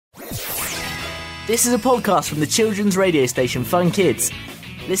This is a podcast from the children's radio station Fun Kids.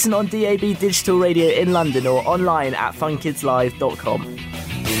 Listen on DAB Digital Radio in London or online at funkidslive.com.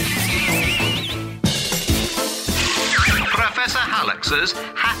 Professor Hallux's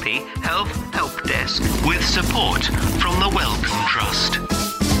Happy Health Help Desk with support from the Wellcome Trust.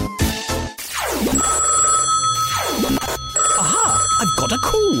 Aha! I've got a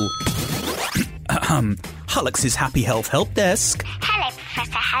call. Hallux's Happy Health Help Desk. Hello,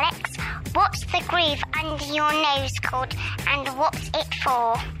 Professor Hallux. What's the groove under your nose called, and what's it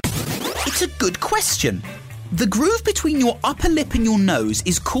for? It's a good question. The groove between your upper lip and your nose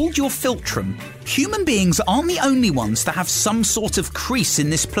is called your philtrum. Human beings aren't the only ones that have some sort of crease in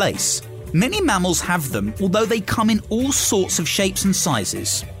this place. Many mammals have them, although they come in all sorts of shapes and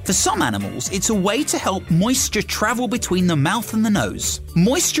sizes. For some animals, it's a way to help moisture travel between the mouth and the nose.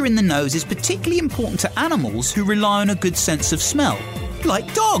 Moisture in the nose is particularly important to animals who rely on a good sense of smell,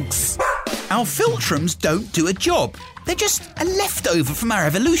 like dogs. Our philtrums don't do a job. They're just a leftover from our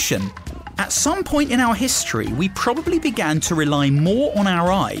evolution. At some point in our history, we probably began to rely more on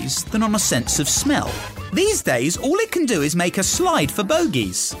our eyes than on a sense of smell. These days, all it can do is make a slide for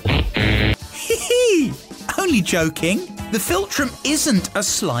bogies. Hee-hee! Only joking. The philtrum isn't a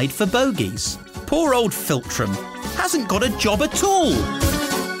slide for bogies. Poor old philtrum hasn't got a job at all.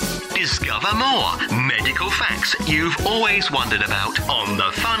 Discover more medical facts you've always wondered about on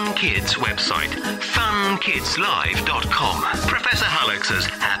the Fun Kids website, funkidslive.com. Professor Hallux's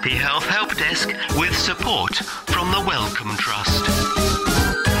Happy Health Help Desk with support from the Wellcome Trust.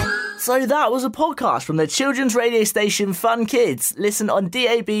 So that was a podcast from the children's radio station Fun Kids. Listen on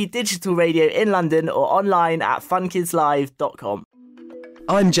DAB Digital Radio in London or online at funkidslive.com.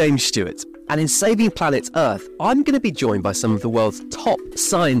 I'm James Stewart, and in Saving Planet Earth, I'm going to be joined by some of the world's top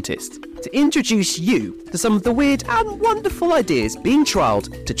scientists to introduce you to some of the weird and wonderful ideas being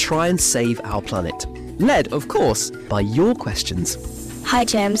trialled to try and save our planet. Led, of course, by your questions. Hi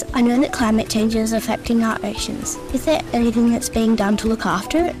James, I know that climate change is affecting our oceans. Is there anything that's being done to look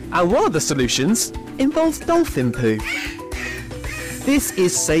after it? And one of the solutions involves dolphin poo. This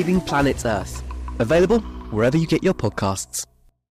is Saving Planet Earth, available wherever you get your podcasts.